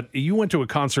else, but you went to a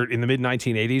concert in the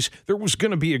mid-1980s, there was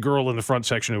going to be a girl in the front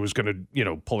section who was going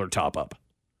to, pull her top up.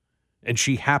 And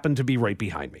she happened to be right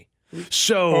behind me.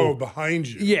 So behind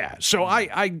you. Yeah. So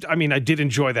I mean, I did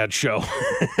enjoy that show.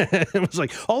 It was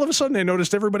like all of a sudden I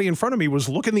noticed everybody in front of me was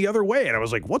looking the other way, and I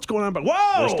was like, "What's going on?" But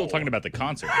whoa! We're still talking about the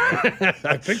concert. Right?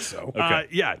 I think so. Okay.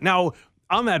 Yeah. Now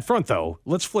on that front, though,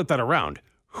 let's flip that around.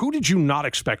 Who did you not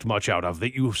expect much out of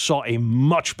that you saw a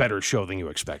much better show than you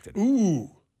expected?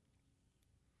 Ooh.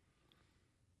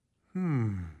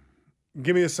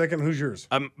 Give me a second. Who's yours?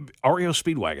 REO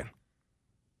Speedwagon.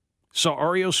 So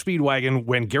REO Speedwagon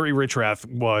when Gary Richrath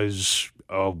was,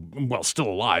 still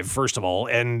alive, first of all.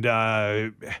 And,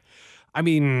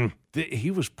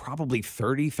 he was probably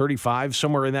 30, 35,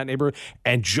 somewhere in that neighborhood,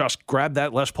 and just grabbed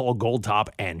that Les Paul Gold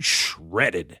Top and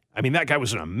shredded. I mean, that guy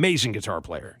was an amazing guitar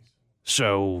player.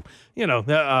 So,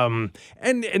 the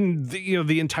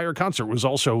entire concert was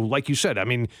also, like you said, I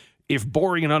mean, if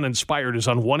boring and uninspired is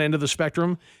on one end of the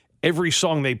spectrum, every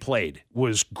song they played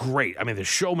was great. I mean, the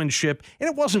showmanship, and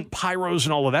it wasn't pyros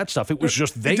and all of that stuff. It was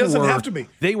just it doesn't have to be.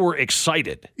 They were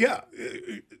excited. Yeah.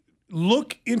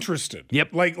 Look interested.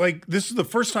 Yep. Like this is the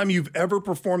first time you've ever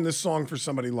performed this song for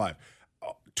somebody live.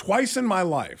 Twice in my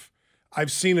life,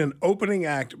 I've seen an opening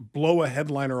act blow a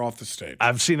headliner off the stage.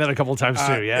 I've seen that a couple of times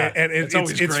too, yeah. And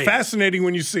it's fascinating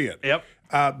when you see it. Yep.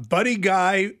 Buddy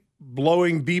Guy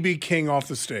blowing B.B. King off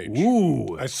the stage.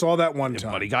 Ooh. I saw that one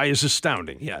time. Buddy Guy is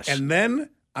astounding, yes. And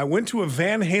then I went to a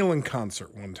Van Halen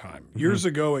concert one time, years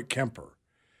ago at Kemper.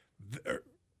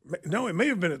 No, it may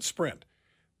have been at Sprint.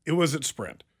 It was at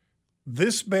Sprint.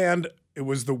 This band, it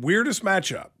was the weirdest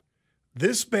matchup.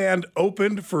 This band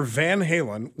opened for Van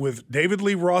Halen with David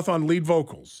Lee Roth on lead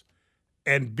vocals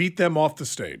and beat them off the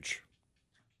stage.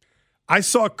 I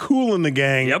saw Kool and the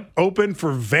Gang open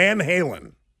for Van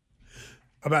Halen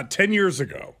about 10 years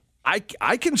ago. I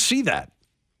can see that.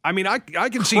 I mean, I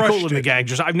can see Kool and the Gang.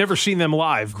 Just I've never seen them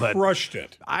live, but crushed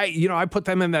it. I put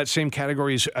them in that same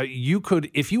category as you could,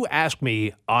 if you ask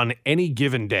me on any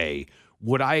given day,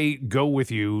 would I go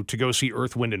with you to go see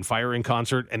Earth, Wind, and Fire in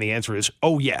concert? And the answer is,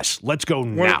 oh yes, let's go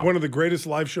now. One of the greatest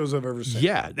live shows I've ever seen.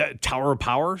 Yeah, Tower of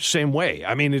Power, same way.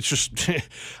 I mean, it's just,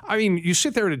 you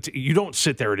sit there you don't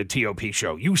sit there at a TOP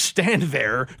show. You stand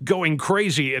there going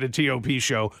crazy at a TOP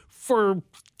show for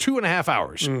 2.5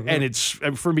 hours, and it's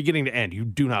from beginning to end. You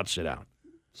do not sit down.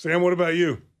 Sam, what about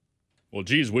you? Well,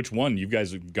 geez, which one? You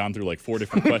guys have gone through like 4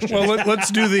 different questions. Well, let's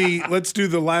do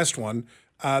the last one.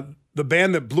 The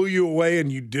band that blew you away and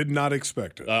you did not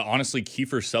expect it. Honestly,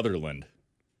 Kiefer Sutherland.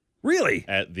 Really?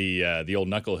 At the old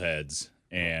Knuckleheads,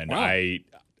 and wow.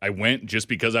 I went just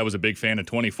because I was a big fan of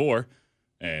 24,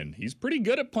 and he's pretty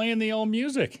good at playing the old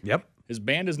music. Yep. His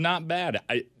band is not bad.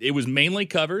 It was mainly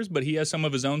covers, but he has some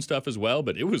of his own stuff as well,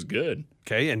 but it was good.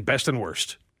 Okay, and best and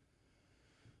worst.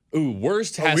 Ooh,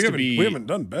 worst has to be... We haven't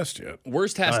done best yet.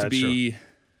 Worst has to be... True.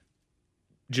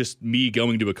 just me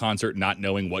going to a concert not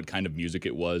knowing what kind of music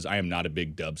it was. I am not a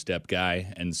big dubstep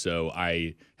guy, and so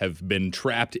I have been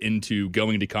trapped into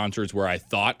going to concerts where I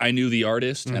thought I knew the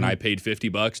artist, and I paid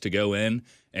 $50 to go in,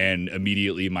 and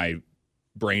immediately my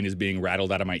brain is being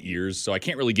rattled out of my ears. So I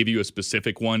can't really give you a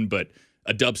specific one, but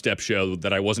a dubstep show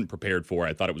that I wasn't prepared for.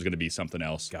 I thought it was going to be something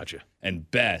else. Gotcha. And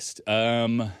best,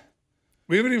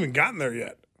 we haven't even gotten there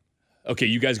yet. Okay,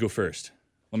 you guys go first.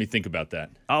 Let me think about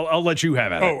that. I'll let you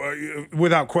have it.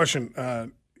 Without question.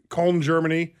 Cologne,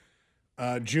 Germany,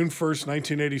 June 1st,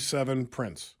 1987,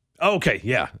 Prince. Okay,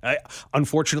 yeah.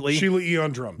 Unfortunately, Sheila E.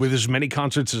 on drums. With as many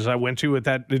concerts as I went to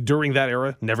during that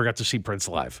era, never got to see Prince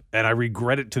live. And I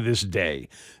regret it to this day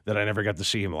that I never got to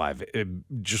see him live.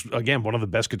 Just, again, one of the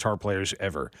best guitar players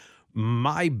ever.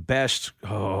 My best,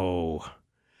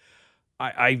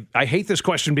 I hate this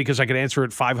question because I could answer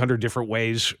it 500 different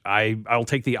ways. I'll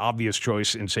take the obvious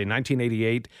choice and say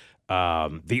 1988.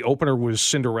 The opener was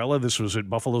Cinderella. This was at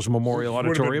Buffalo's Memorial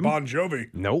Auditorium. Bon Jovi.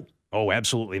 Nope. Oh,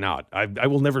 absolutely not. I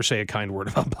will never say a kind word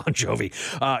about Bon Jovi.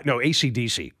 No,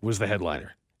 AC/DC was the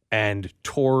headliner and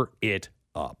tore it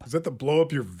up. Is that the Blow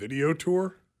Up Your Video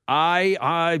tour?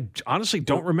 I honestly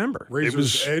don't remember. Razor's it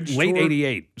was Edge late tour?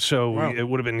 88, so Wow. it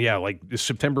would have been, like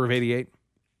September of 88.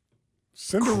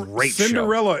 Great show.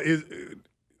 Cinderella is.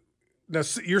 Now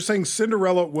you're saying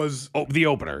Cinderella was the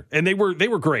opener, and they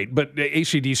were great, but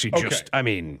AC/DC just, I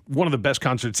mean, one of the best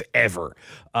concerts ever.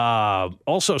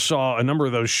 Also saw a number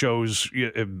of those shows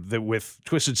with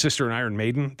Twisted Sister and Iron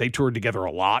Maiden. They toured together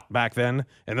a lot back then,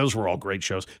 and those were all great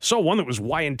shows. Saw one that was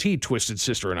Y&T, Twisted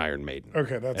Sister and Iron Maiden.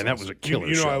 Okay, that was a killer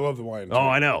You know show. I love the Y&T. Oh,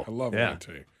 I know. I love Yeah.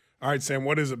 Y&T. All right, Sam,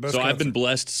 what is it? Best So I've concert? been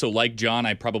blessed. So like John,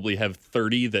 I probably have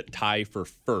 30 that tie for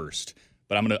first.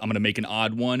 But I'm gonna make an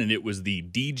odd one, and it was the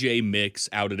DJ mix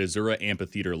out at Azura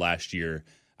Amphitheater last year.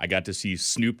 I got to see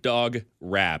Snoop Dogg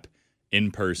rap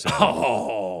in person.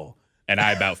 Oh, and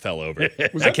I about fell over.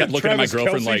 Was I that kept the looking at my Travis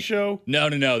girlfriend Kelce like, show?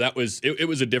 No, that was it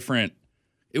was a different.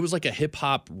 It was like a hip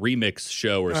hop remix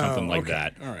show or something like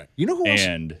that. All right. You know who else?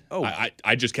 And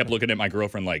I just kept looking at my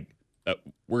girlfriend like,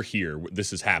 we're here.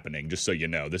 This is happening. Just so you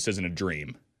know, this isn't a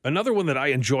dream. Another one that I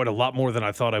enjoyed a lot more than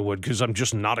I thought I would, because I'm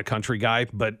just not a country guy,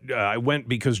 but I went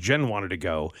because Jen wanted to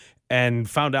go and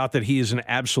found out that he is an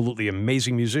absolutely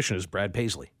amazing musician, is Brad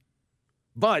Paisley.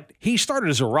 But he started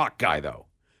as a rock guy, though,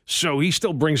 so he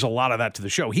still brings a lot of that to the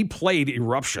show. He played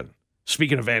Eruption,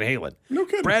 speaking of Van Halen. No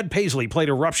kidding. Brad Paisley played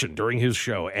Eruption during his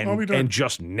show and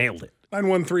just nailed it.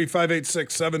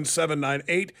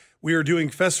 913-586-7798. We are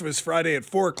doing Festivus Friday at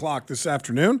 4 o'clock this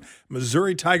afternoon.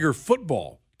 Missouri Tiger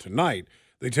football tonight.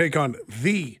 They take on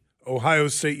the Ohio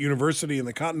State University in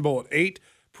the Cotton Bowl at 8.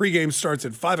 Pregame starts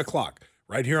at 5 o'clock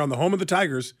right here on the home of the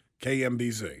Tigers,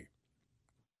 KMBZ.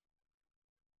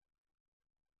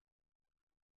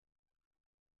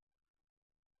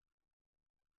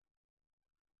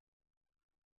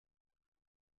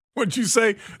 What'd you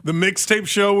say? The mixtape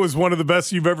show was one of the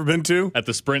best you've ever been to? At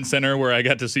the Sprint Center, where I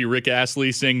got to see Rick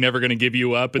Astley sing "Never Gonna Give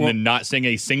You Up" and then not sing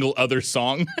a single other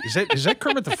song. Is that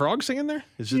Kermit the Frog singing there?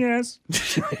 Yes.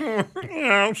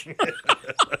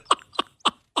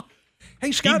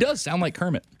 Hey, Scott. He does sound like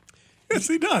Kermit. Yes,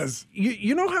 he does.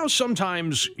 You know how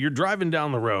sometimes you're driving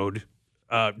down the road,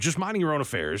 just minding your own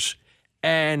affairs,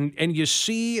 and you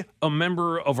see a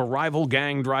member of a rival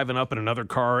gang driving up in another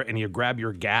car, and you grab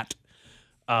your gat.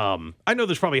 I know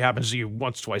this probably happens to you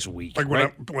once, twice a week. Like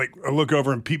when I look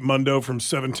over and Pete Mundo from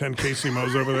 710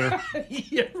 KCMO's over there.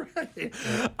 Yeah, right.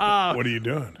 What are you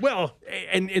doing? Well,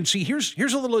 and see, here's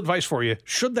a little advice for you.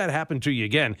 Should that happen to you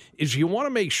again, is you want to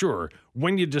make sure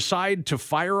when you decide to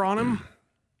fire on him,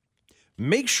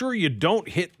 make sure you don't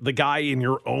hit the guy in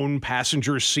your own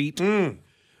passenger seat.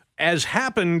 As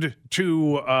happened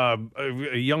to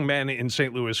a young man in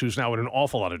St. Louis who's now in an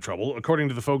awful lot of trouble. According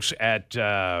to the folks at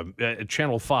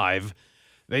Channel 5,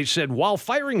 they said, while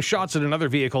firing shots at another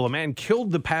vehicle, a man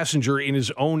killed the passenger in his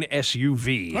own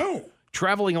SUV.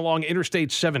 Traveling along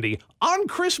Interstate 70 on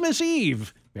Christmas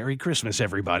Eve. Merry Christmas,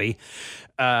 everybody.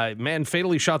 Man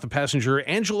fatally shot the passenger.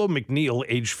 Angelo McNeil,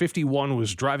 age 51,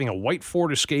 was driving a white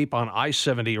Ford Escape on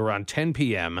I-70 around 10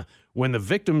 p.m. when the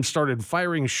victim started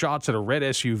firing shots at a red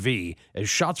SUV. As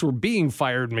shots were being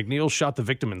fired, McNeil shot the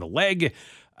victim in the leg,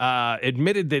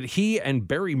 admitted that he and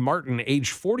Barry Martin,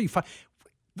 age 45...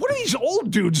 What are these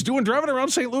old dudes doing driving around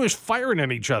St. Louis firing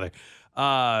at each other?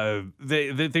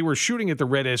 They were shooting at the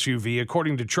red SUV.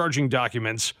 According to charging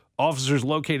documents, officers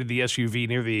located the SUV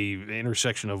near the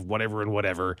intersection of whatever and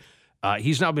whatever.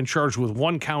 He's now been charged with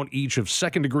 1 count each of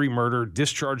second-degree murder,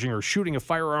 discharging or shooting a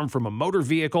firearm from a motor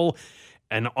vehicle,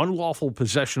 and unlawful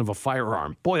possession of a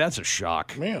firearm. Boy, that's a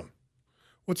shock. Man.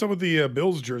 What's up with the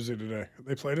Bills jersey today?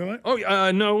 They play tonight?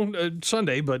 Oh, no,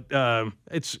 Sunday, but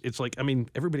it's like, I mean,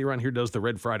 everybody around here does the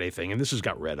Red Friday thing, and this has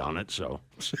got red on it, so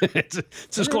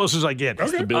it's as close as I get.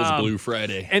 It's the Bills Blue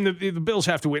Friday. And the Bills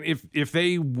have to win. If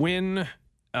they win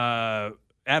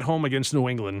at home against New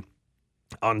England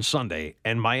on Sunday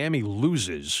and Miami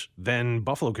loses, then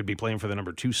Buffalo could be playing for the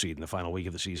number 2 seed in the final week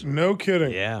of the season. No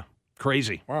kidding. Yeah,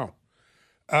 crazy. Wow.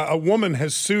 A woman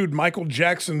has sued Michael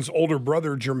Jackson's older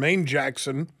brother, Jermaine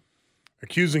Jackson,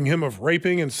 accusing him of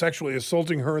raping and sexually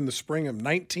assaulting her in the spring of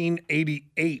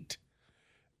 1988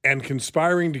 and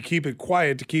conspiring to keep it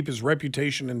quiet to keep his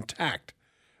reputation intact.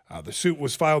 The suit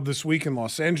was filed this week in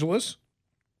Los Angeles.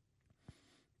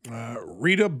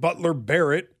 Rita Butler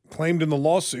Barrett claimed in the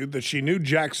lawsuit that she knew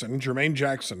Jermaine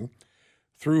Jackson,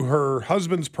 through her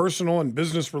husband's personal and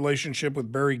business relationship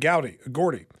with Barry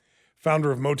Gordy,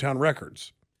 founder of Motown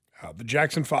Records. The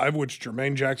Jackson 5, which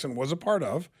Jermaine Jackson was a part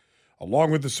of,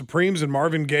 along with the Supremes and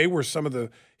Marvin Gaye, were some of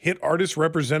the hit artists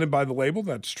represented by the label.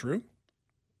 That's true.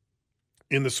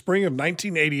 In the spring of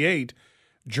 1988,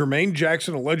 Jermaine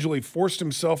Jackson allegedly forced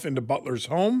himself into Butler's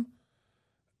home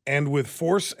and with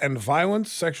force and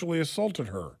violence sexually assaulted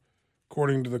her,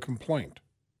 according to the complaint.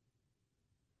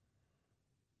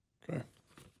 Okay.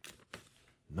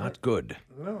 Not good.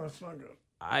 No, that's not good.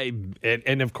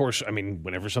 And of course, I mean,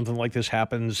 whenever something like this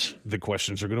happens, the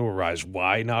questions are going to arise.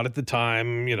 Why not at the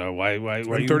time? You know, why you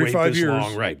wait 35 this years.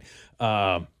 long? Right.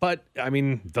 But I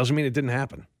mean, doesn't mean it didn't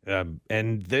happen.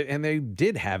 And they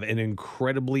did have an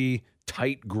incredibly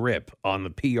tight grip on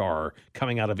the PR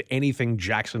coming out of anything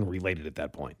Jackson related at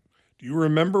that point. Do you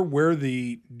remember where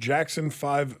the Jackson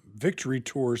 5 Victory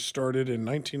Tour started in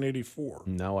 1984?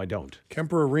 No, I don't.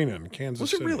 Kemper Arena in Kansas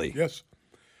City. Was it really? Yes.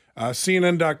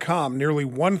 CNN.com, nearly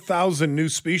 1,000 new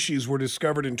species were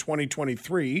discovered in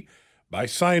 2023 by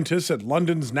scientists at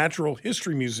London's Natural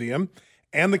History Museum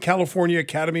and the California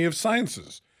Academy of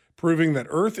Sciences, proving that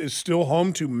Earth is still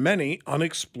home to many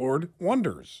unexplored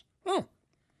wonders. Oh.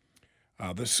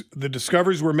 The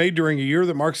discoveries were made during a year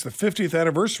that marks the 50th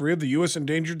anniversary of the U.S.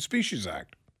 Endangered Species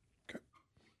Act.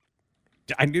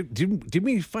 Okay. Did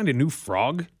we find a new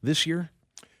frog this year?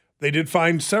 They did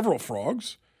find several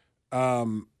frogs.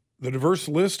 The diverse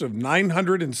list of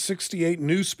 968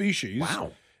 new species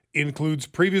includes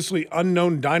previously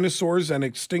unknown dinosaurs and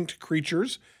extinct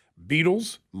creatures,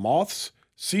 beetles, moths,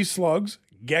 sea slugs,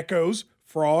 geckos,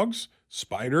 frogs,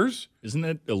 spiders. Isn't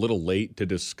it a little late to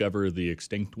discover the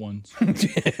extinct ones?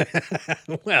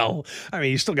 Well, I mean,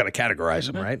 you still got to categorize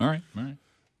them, right? All right.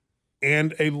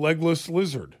 And a legless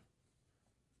lizard.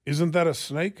 Isn't that a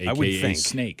snake? AKA I would think.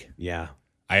 snake. Yeah.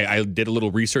 I did a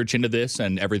little research into this,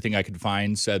 and everything I could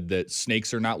find said that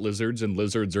snakes are not lizards and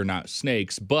lizards are not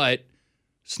snakes, but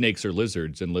snakes are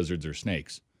lizards and lizards are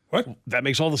snakes. What? That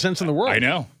makes all the sense in the world. I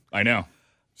know.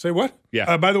 Say what?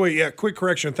 Yeah. By the way, quick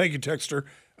correction. Thank you, Texter.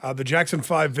 The Jackson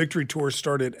 5 Victory Tour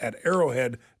started at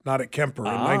Arrowhead, not at Kemper,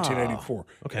 in 1984.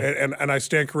 Okay. And I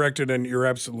stand corrected, and you're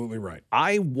absolutely right.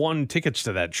 I won tickets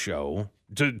to that show,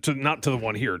 to not to the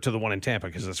one here, to the one in Tampa,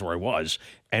 because that's where I was,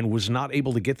 and was not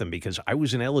able to get them because I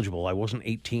was ineligible. I wasn't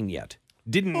 18 yet.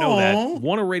 Didn't know that.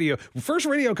 Won a first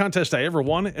radio contest I ever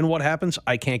won, and what happens?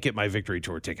 I can't get my Victory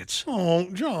Tour tickets. Oh,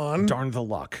 John. Darn the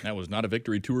luck. That was not a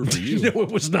victory tour for you. No,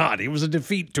 it was not. It was a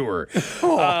defeat tour.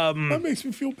 That makes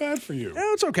me feel bad for you.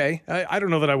 No, it's okay. I don't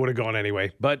know that I would have gone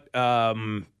anyway, but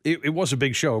it was a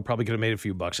big show. Probably could have made a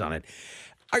few bucks on it.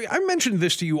 I mentioned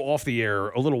this to you off the air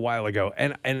a little while ago,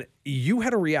 and you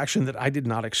had a reaction that I did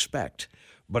not expect.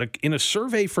 But in a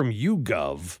survey from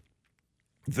YouGov,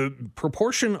 the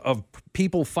proportion of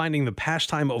people finding the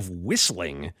pastime of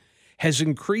whistling has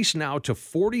increased now to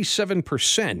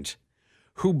 47%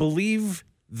 who believe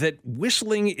that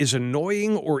whistling is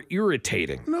annoying or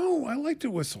irritating. No, I like to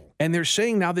whistle. And they're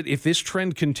saying now that if this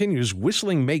trend continues,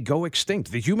 whistling may go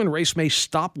extinct. The human race may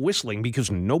stop whistling because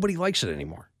nobody likes it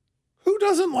anymore. Who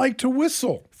doesn't like to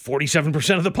whistle?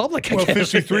 47% of the public, I Well,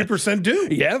 guess. 53% do.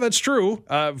 Yeah, that's true.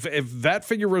 If that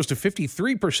figure rose to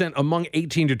 53% among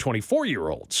 18 to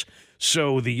 24-year-olds.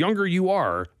 So the younger you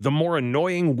are, the more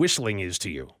annoying whistling is to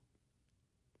you.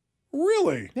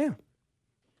 Really? Yeah.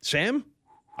 Sam?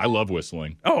 I love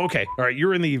whistling. Oh, okay. All right.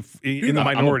 You're in the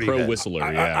minority. I'm a pro then.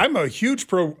 whistler, yeah. I'm a huge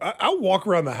pro. I'll walk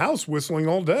around the house whistling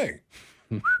all day.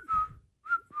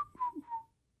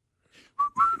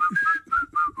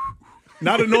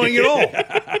 Not annoying at all.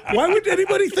 Why would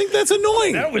anybody think that's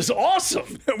annoying? That was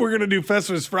awesome. We're going to do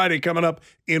Festivus Friday coming up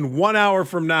in 1 hour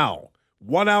from now.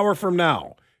 1 hour from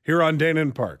now, here on Dana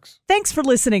and Parks. Thanks for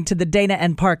listening to the Dana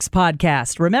and Parks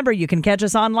podcast. Remember, you can catch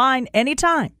us online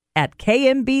anytime at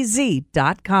kmbz.com.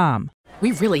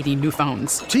 We really need new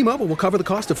phones. T-Mobile will cover the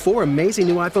cost of 4 amazing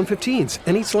new iPhone 15s,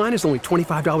 and each line is only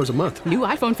 $25 a month. New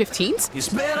iPhone 15s? It's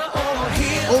better over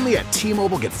here. Only at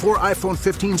T-Mobile, get 4 iPhone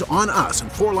 15s on us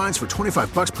and 4 lines for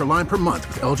 $25 per line per month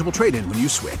with eligible trade-in when you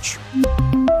switch.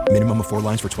 Minimum of 4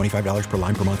 lines for $25 per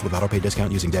line per month with autopay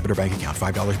discount using debit or bank account.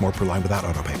 $5 more per line without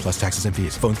autopay, plus taxes and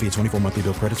fees. Phone fee at 24 monthly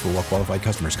bill credits for well-qualified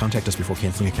customers. Contact us before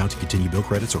canceling account to continue bill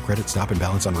credits or credit stop and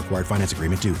balance on required finance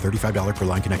agreement due. $35 per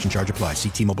line connection charge applies. See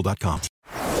T-Mobile.com.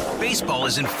 Baseball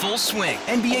is in full swing.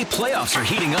 NBA playoffs are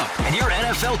heating up, and your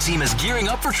NFL team is gearing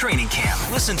up for training camp.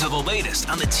 Listen to the latest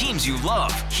on the teams you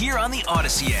love here on the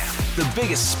Odyssey app. The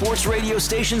biggest sports radio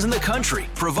stations in the country,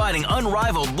 providing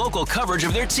unrivaled local coverage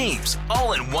of their teams,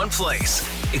 all in one place.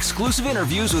 Exclusive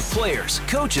interviews with players,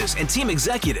 coaches, and team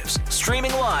executives,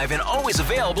 streaming live and always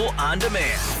available on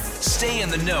demand. Stay in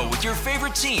the know with your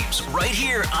favorite teams right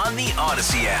here on the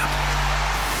Odyssey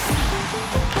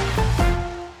app.